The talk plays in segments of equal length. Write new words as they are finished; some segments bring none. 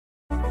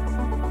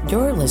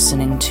You're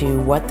listening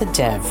to What the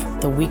Dev,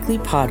 the weekly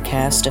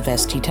podcast of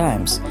ST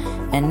Times.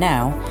 And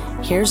now,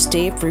 here's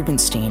Dave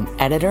Rubenstein,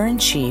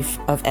 Editor-in-Chief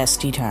of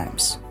ST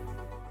Times.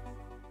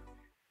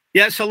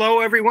 Yes, hello,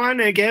 everyone.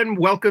 Again,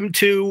 welcome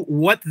to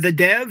What the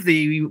Dev,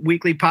 the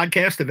weekly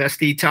podcast of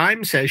ST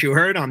Times. As you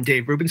heard, I'm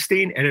Dave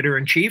Rubenstein,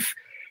 Editor-in-Chief.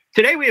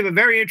 Today, we have a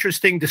very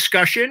interesting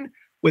discussion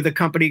with a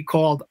company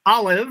called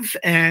Olive,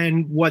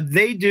 and what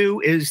they do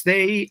is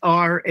they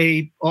offer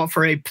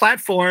a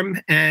platform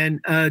and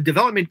a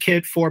development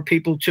kit for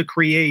people to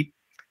create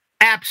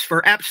apps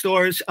for app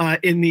stores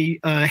in the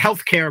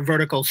healthcare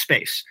vertical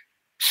space.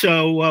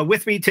 So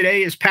with me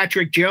today is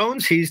Patrick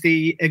Jones. He's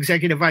the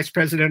Executive Vice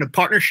President of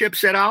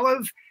Partnerships at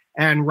Olive,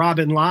 and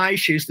Robin Lai.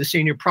 She's the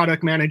Senior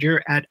Product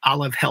Manager at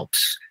Olive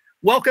Helps.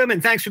 Welcome,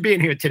 and thanks for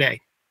being here today.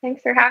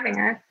 Thanks for having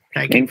us.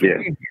 Thank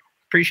you.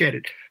 Appreciate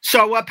it.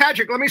 So,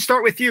 Patrick, let me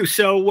start with you.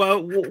 So,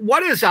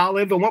 what is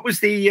Olive, and what was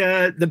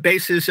the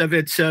basis of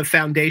its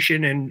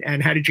foundation,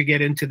 and how did you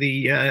get into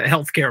the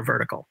healthcare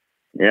vertical?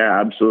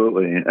 Yeah,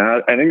 absolutely.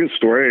 I think the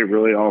story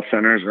really all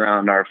centers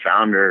around our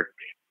founder,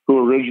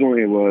 who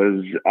originally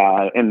was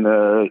in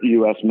the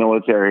U.S.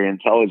 military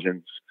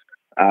intelligence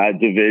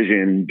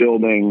division,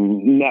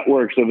 building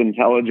networks of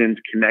intelligence,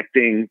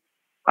 connecting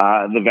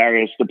the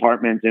various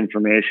departments'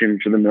 information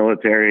to the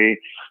military,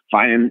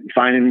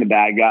 finding the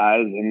bad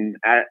guys. And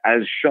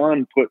as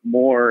Sean put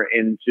more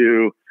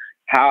into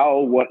how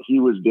what he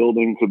was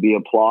building could be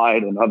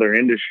applied in other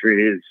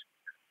industries,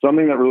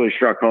 something that really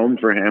struck home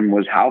for him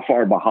was how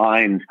far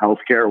behind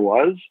healthcare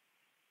was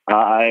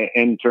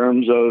in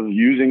terms of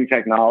using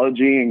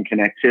technology and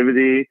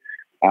connectivity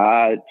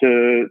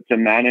to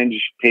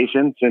manage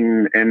patients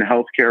and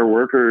healthcare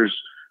workers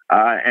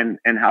and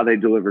how they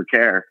deliver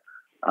care.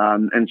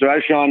 And so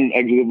as Sean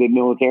exited the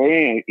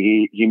military,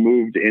 he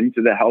moved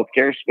into the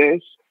healthcare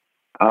space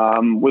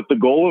with the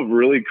goal of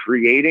really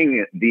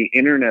creating the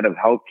internet of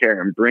healthcare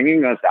and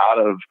bringing us out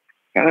of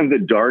kind of the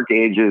dark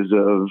ages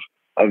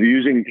of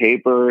using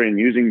paper and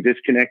using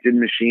disconnected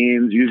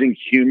machines, using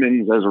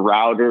humans as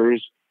routers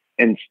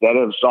instead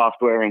of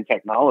software and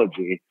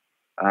technology.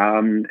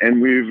 And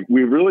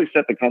we've really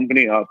set the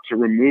company up to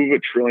remove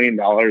 $1 trillion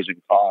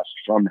in cost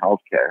from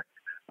healthcare.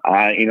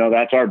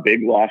 That's our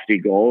big lofty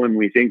goal. And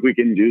we think we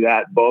can do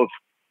that both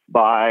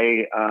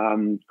by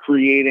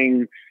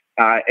creating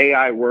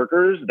AI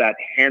workers that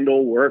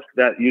handle work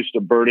that used to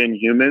burden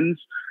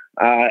humans,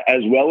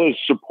 as well as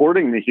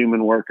supporting the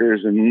human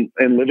workers and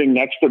living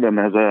next to them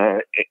as a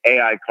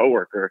AI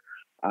coworker.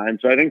 And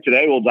so I think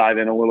today we'll dive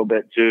in a little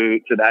bit to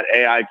that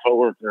AI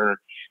coworker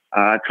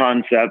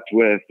concept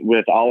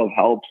with Olive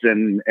Helps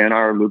and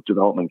our Loop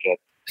development kit.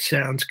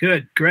 Sounds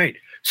good. Great.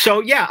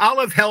 So yeah,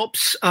 Olive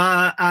Helps,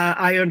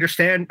 I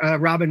understand,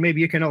 Robin,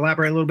 maybe you can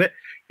elaborate a little bit,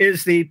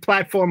 is the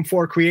platform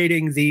for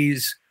creating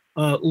these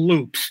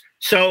loops.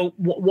 So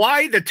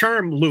why the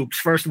term loops,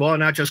 first of all, and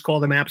not just call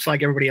them apps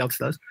like everybody else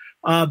does,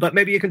 but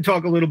maybe you can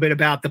talk a little bit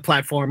about the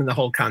platform and the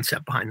whole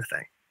concept behind the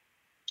thing.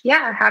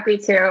 Yeah, happy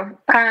to.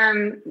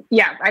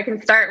 I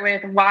can start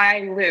with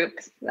why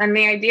loops. And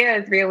the idea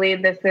is really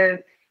this is,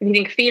 if you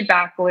think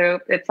feedback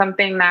loop, it's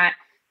something that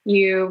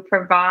you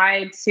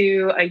provide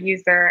to a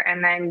user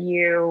and then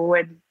you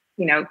would,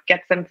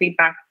 get some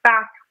feedback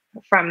back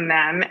from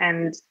them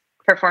and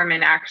perform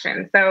an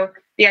action. So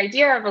the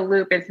idea of a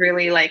loop is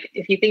really like,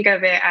 if you think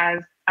of it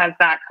as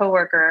that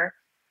coworker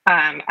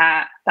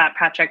that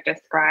Patrick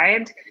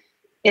described,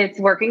 it's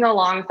working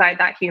alongside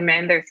that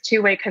human. There's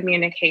two-way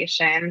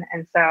communication.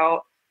 And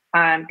so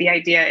the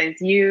idea is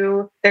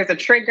there's a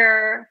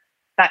trigger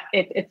that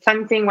it's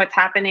sensing what's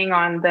happening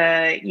on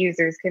the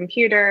user's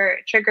computer,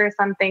 it triggers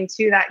something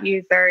to that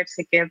user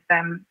to give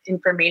them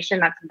information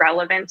that's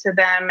relevant to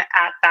them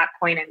at that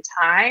point in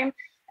time.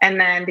 And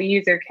then the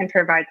user can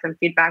provide some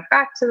feedback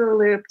back to the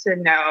loop to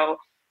know,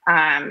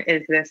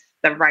 is this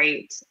the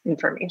right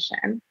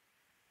information?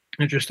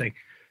 Interesting.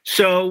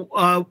 So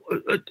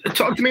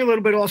talk to me a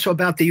little bit also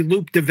about the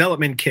Loop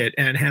development kit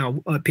and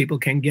how people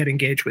can get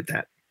engaged with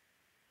that.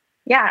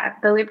 Yeah,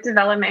 the Loop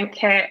development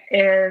kit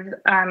is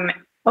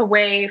a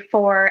way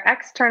for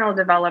external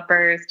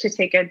developers to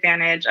take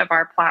advantage of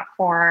our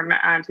platform,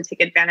 to take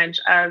advantage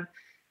of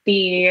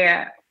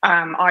the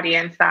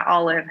audience that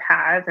Olive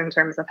has in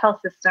terms of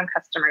health system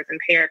customers and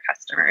payer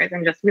customers,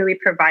 and just really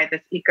provide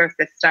this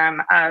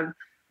ecosystem of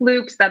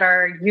loops that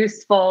are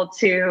useful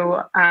to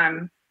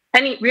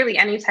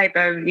any type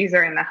of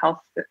user in the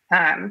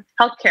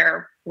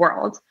healthcare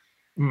world.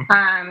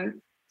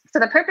 So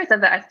the purpose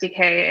of the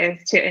SDK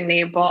is to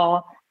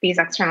enable these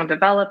external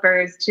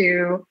developers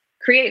to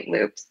create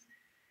loops.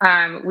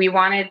 We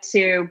wanted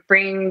to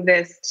bring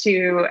this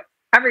to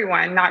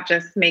everyone, not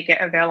just make it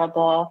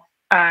available.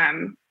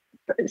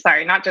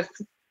 Not just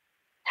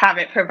have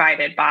it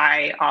provided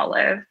by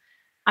Olive.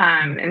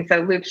 And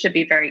so loops should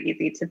be very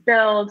easy to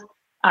build.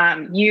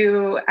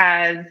 You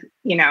as,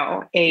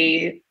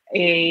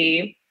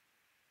 a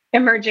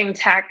emerging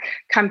tech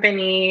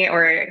company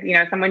or,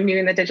 someone new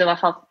in the digital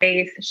health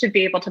space should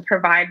be able to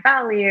provide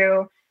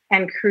value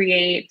and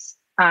create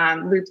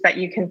loops that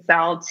you can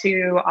sell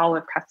to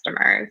Olive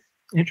customers.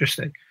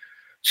 Interesting.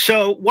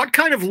 So what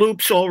kind of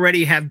loops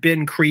already have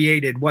been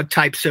created? What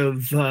types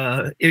of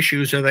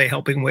issues are they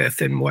helping with,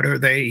 and what are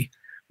they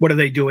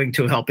doing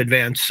to help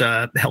advance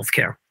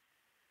healthcare?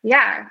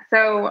 Yeah.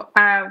 So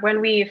when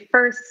we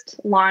first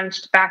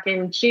launched back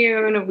in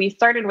June, we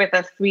started with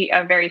a suite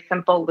of very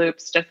simple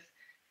loops, just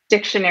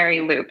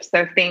dictionary loops.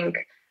 So think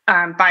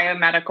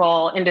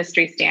biomedical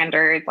industry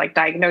standards like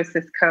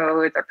diagnosis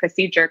codes or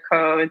procedure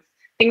codes,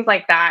 things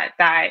like that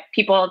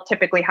people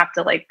typically have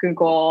to like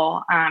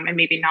Google and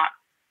maybe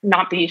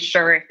not be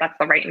sure if that's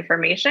the right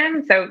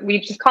information. So we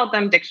just called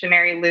them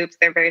dictionary loops.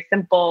 They're very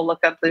simple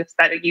lookup loops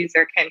that a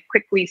user can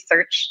quickly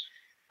search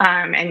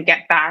and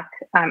get back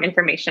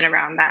information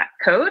around that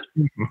code.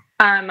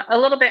 Mm-hmm. A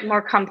little bit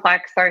more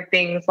complex are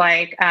things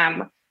like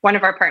one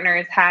of our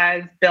partners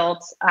has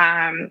built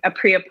a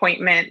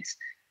pre-appointment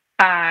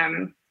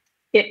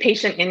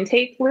patient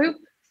intake loop.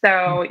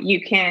 So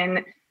you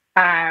can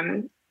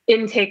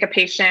intake a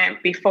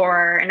patient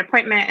before an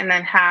appointment and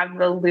then have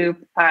the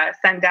loop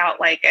send out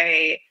like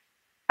a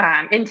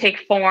intake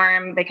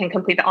form. They can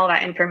complete all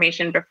that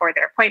information before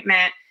their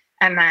appointment,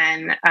 and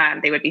then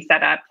they would be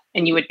set up,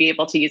 and you would be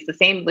able to use the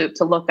same loop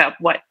to look up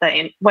what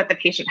the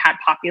patient had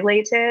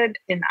populated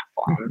in that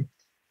form.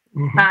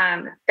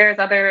 Mm-hmm. There's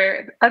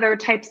other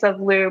types of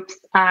loops.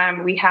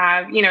 We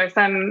have,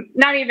 some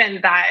not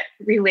even that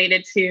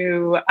related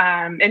to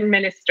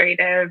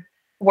administrative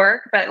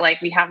work, but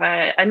like we have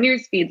a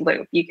newsfeed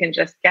loop. You can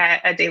just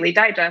get a daily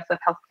digest of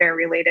healthcare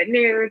related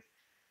news.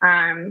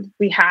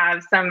 We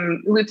have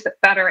some loops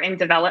that are in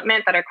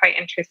development that are quite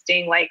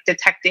interesting, like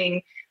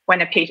detecting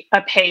when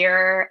a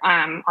payer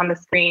on the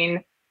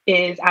screen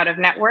is out of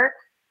network.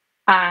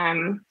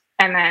 And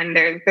then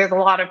there's a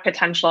lot of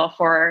potential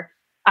for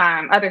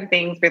other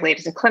things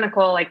related to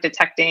clinical, like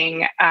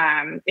detecting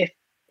if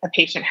a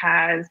patient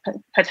has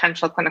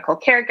potential clinical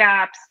care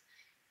gaps.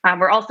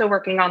 We're also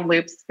working on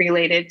loops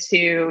related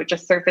to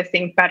just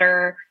surfacing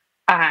better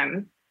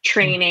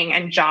training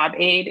and job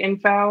aid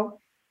info.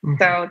 Mm-hmm.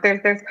 So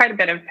there's quite a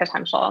bit of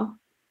potential.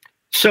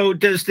 So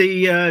does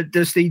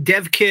the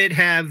dev kit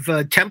have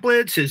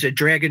templates? Is it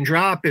drag and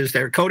drop? Is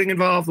there coding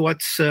involved?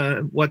 What's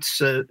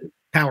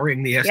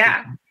powering the SDK?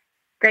 Yeah,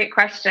 great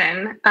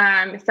question.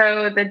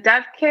 So the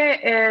dev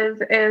kit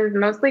is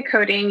mostly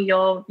coding.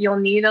 You'll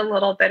need a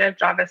little bit of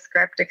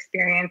JavaScript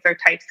experience or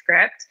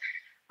TypeScript,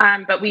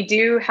 but we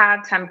do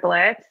have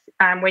templates.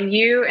 When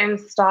you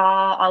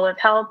install Olive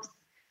Helps,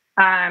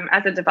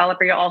 as a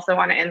developer, you'll also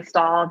want to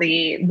install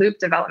the Loop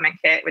Development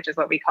Kit, which is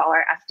what we call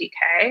our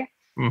SDK.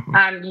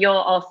 Mm-hmm.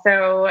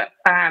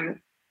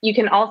 You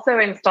can also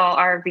install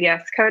our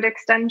VS Code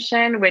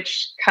extension,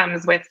 which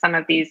comes with some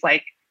of these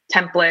like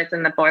templates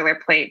and the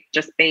boilerplate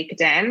just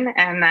baked in.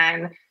 And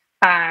then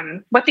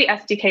what the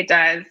SDK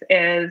does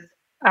is,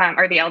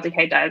 or the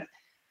LDK does,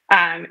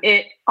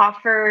 it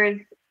offers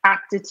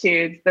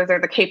aptitudes. Those are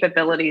the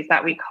capabilities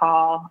that we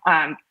call,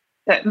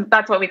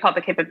 that's what we call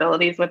the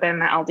capabilities within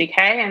the LDK.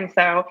 And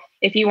so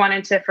if you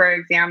wanted to, for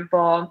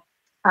example,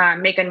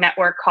 make a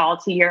network call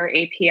to your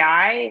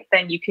API,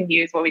 then you can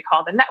use what we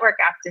call the network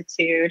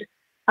aptitude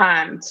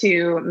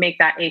to make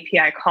that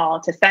API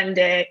call, to send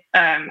it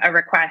a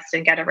request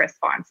and get a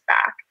response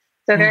back.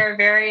 So there are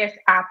various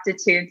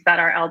aptitudes that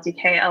our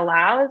LDK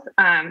allows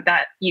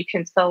that you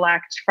can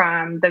select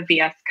from the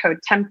VS Code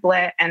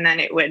template, and then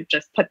it would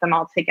just put them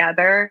all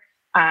together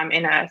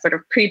in a sort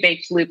of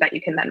pre-baked loop that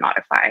you can then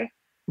modify.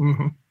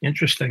 Mm-hmm.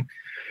 Interesting.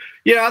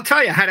 Yeah, I'll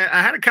tell you, I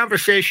had a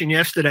conversation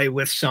yesterday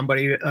with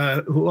somebody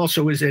who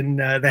also was in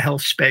the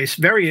health space.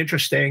 Very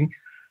interesting,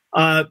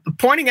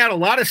 pointing out a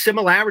lot of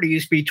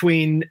similarities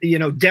between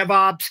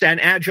DevOps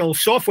and agile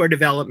software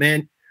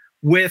development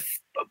with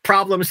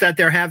problems that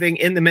they're having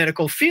in the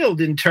medical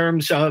field in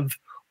terms of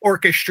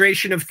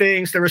orchestration of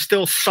things. There are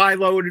still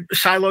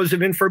silos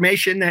of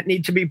information that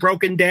need to be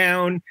broken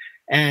down,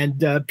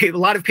 and a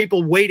lot of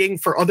people waiting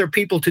for other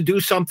people to do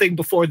something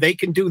before they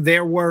can do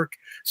their work.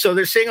 So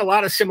they're seeing a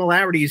lot of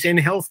similarities in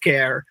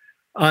healthcare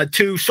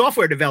to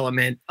software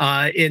development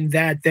in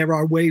that there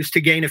are ways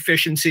to gain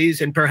efficiencies,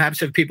 and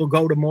perhaps if people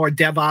go to more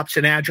DevOps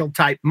and Agile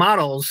type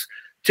models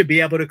to be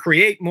able to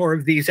create more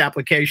of these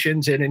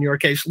applications, and in your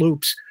case,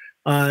 loops,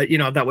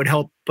 that would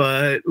help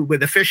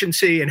with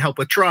efficiency and help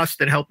with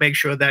trust and help make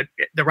sure that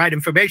the right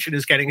information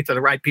is getting into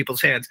the right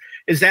people's hands.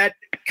 Is that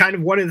kind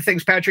of one of the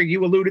things, Patrick,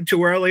 you alluded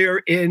to earlier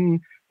in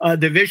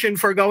the vision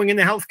for going in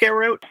the healthcare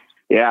route?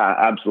 Yeah,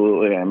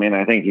 absolutely. I mean,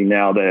 I think you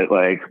nailed it.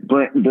 Like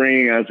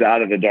bringing us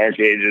out of the dark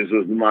ages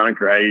was the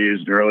moniker I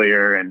used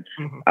earlier. And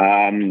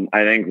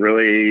I think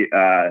really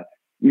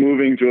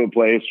moving to a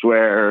place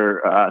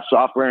where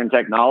software and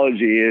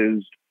technology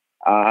is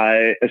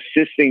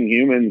assisting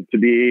humans to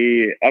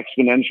be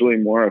exponentially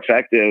more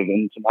effective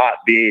and to not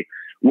be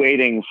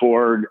waiting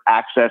for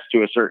access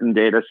to a certain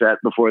data set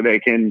before they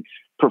can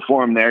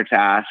perform their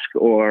task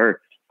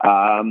or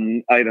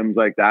items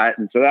like that.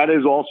 And so that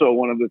is also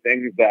one of the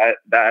things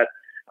that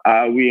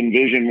we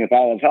envision with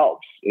Olive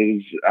Helps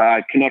is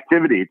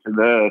connectivity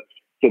to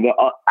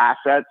the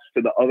assets,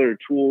 to the other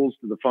tools,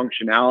 to the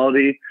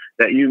functionality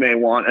that you may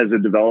want as a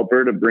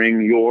developer to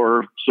bring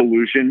your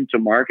solution to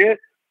market.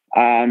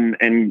 and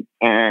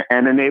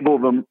enable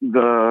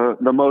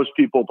the most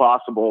people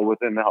possible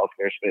within the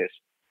healthcare space.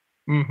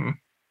 Mm-hmm.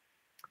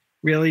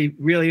 Really,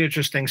 really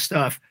interesting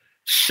stuff.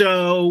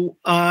 So,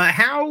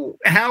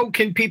 how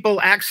can people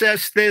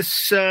access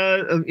this?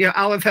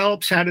 Olive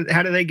Helps. How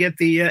do they get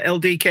the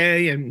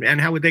LDK,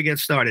 and how would they get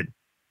started?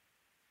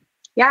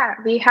 Yeah,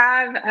 we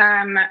have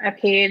a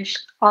page,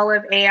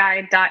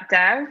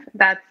 oliveai.dev.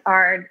 That's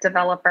our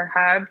developer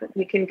hub.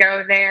 You can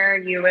go there.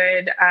 You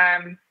would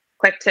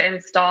click to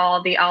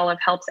install the Olive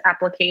Helps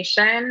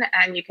application,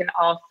 and you can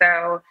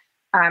also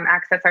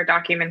access our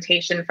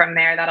documentation from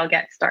there. That will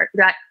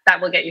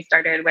get you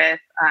started with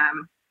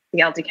the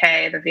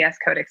LDK, the VS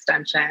Code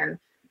extension,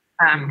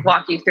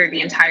 walk you through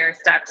the entire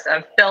steps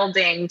of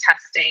building,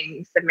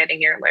 testing, submitting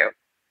your loop.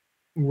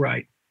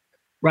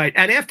 Right.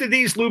 And after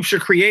these loops are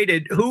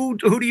created, who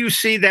do you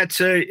see that's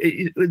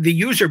the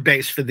user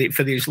base for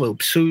these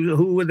loops?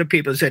 Who are the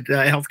people? Is it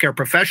healthcare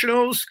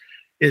professionals?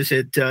 Is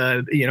it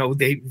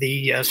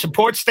the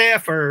support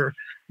staff, or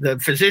the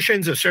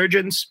physicians or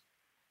surgeons?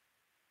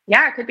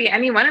 Yeah, it could be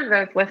any one of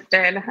those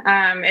listed.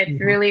 It's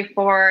really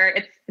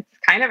it's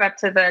kind of up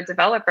to the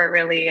developer,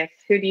 really. It's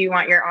who do you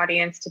want your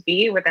audience to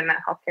be within that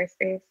healthcare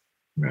space?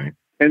 Right.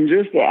 And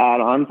just to add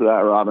on to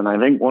that, Robin, I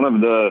think one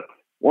of the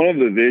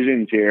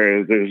visions here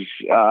is there's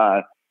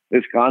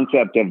this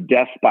concept of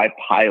death by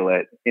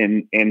pilot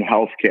in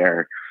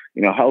healthcare.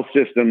 Health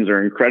systems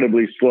are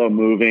incredibly slow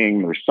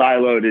moving. They're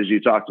siloed, as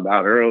you talked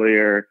about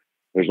earlier.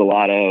 There's a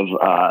lot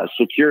of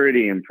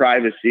security and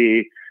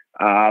privacy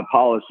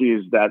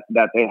policies that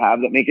they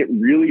have that make it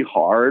really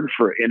hard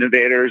for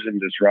innovators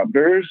and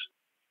disruptors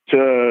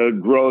to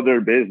grow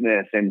their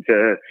business and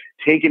to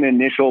take an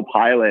initial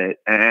pilot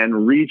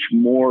and reach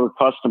more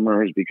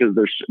customers, because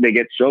they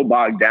get so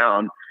bogged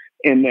down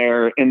in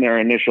their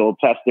initial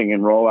testing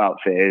and rollout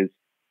phase.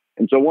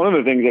 And so one of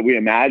the things that we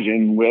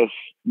imagine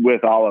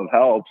with Olive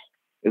Helps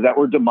is that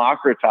we're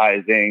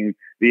democratizing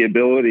the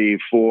ability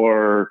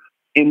for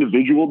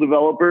individual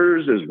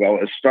developers, as well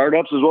as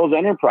startups, as well as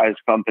enterprise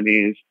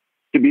companies,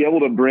 to be able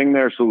to bring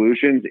their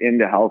solutions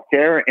into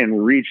healthcare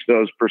and reach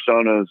those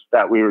personas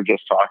that we were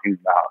just talking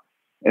about.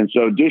 And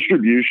so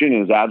distribution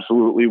is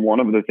absolutely one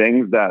of the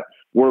things that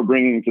we're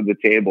bringing to the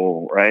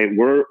table, right?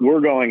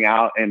 We're going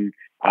out and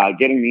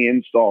getting the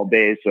install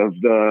base of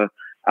the,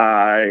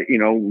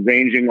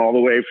 ranging all the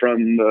way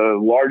from the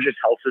largest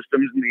health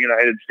systems in the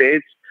United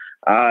States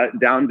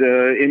down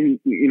to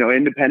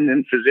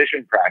independent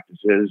physician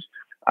practices.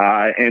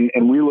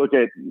 And we look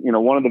at,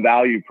 one of the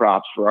value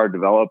props for our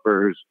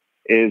developers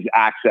is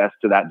access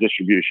to that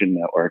distribution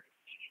network.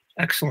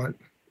 Excellent.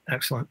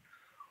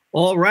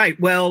 All right.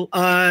 Well,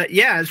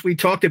 as we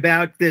talked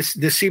about, this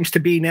seems to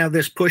be now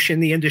this push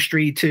in the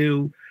industry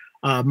to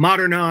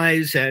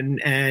modernize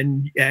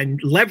and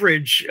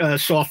leverage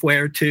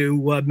software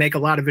to make a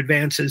lot of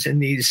advances in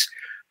these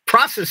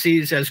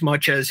processes as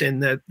much as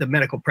in the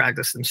medical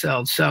practice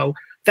themselves. So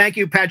thank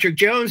you, Patrick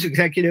Jones,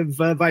 Executive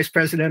Vice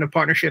President of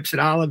Partnerships at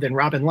Olive, and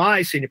Robin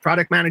Lai, Senior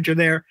Product Manager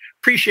there.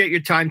 Appreciate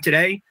your time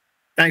today.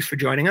 Thanks for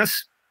joining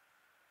us.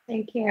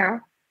 Thank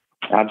you.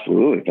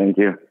 Absolutely. Thank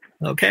you.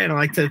 Okay. And I'd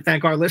like to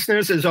thank our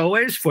listeners, as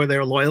always, for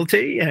their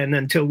loyalty. And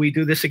until we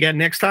do this again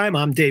next time,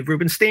 I'm Dave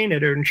Rubenstein,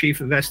 Editor-in-Chief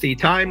of SD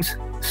Times.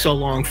 So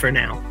long for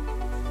now.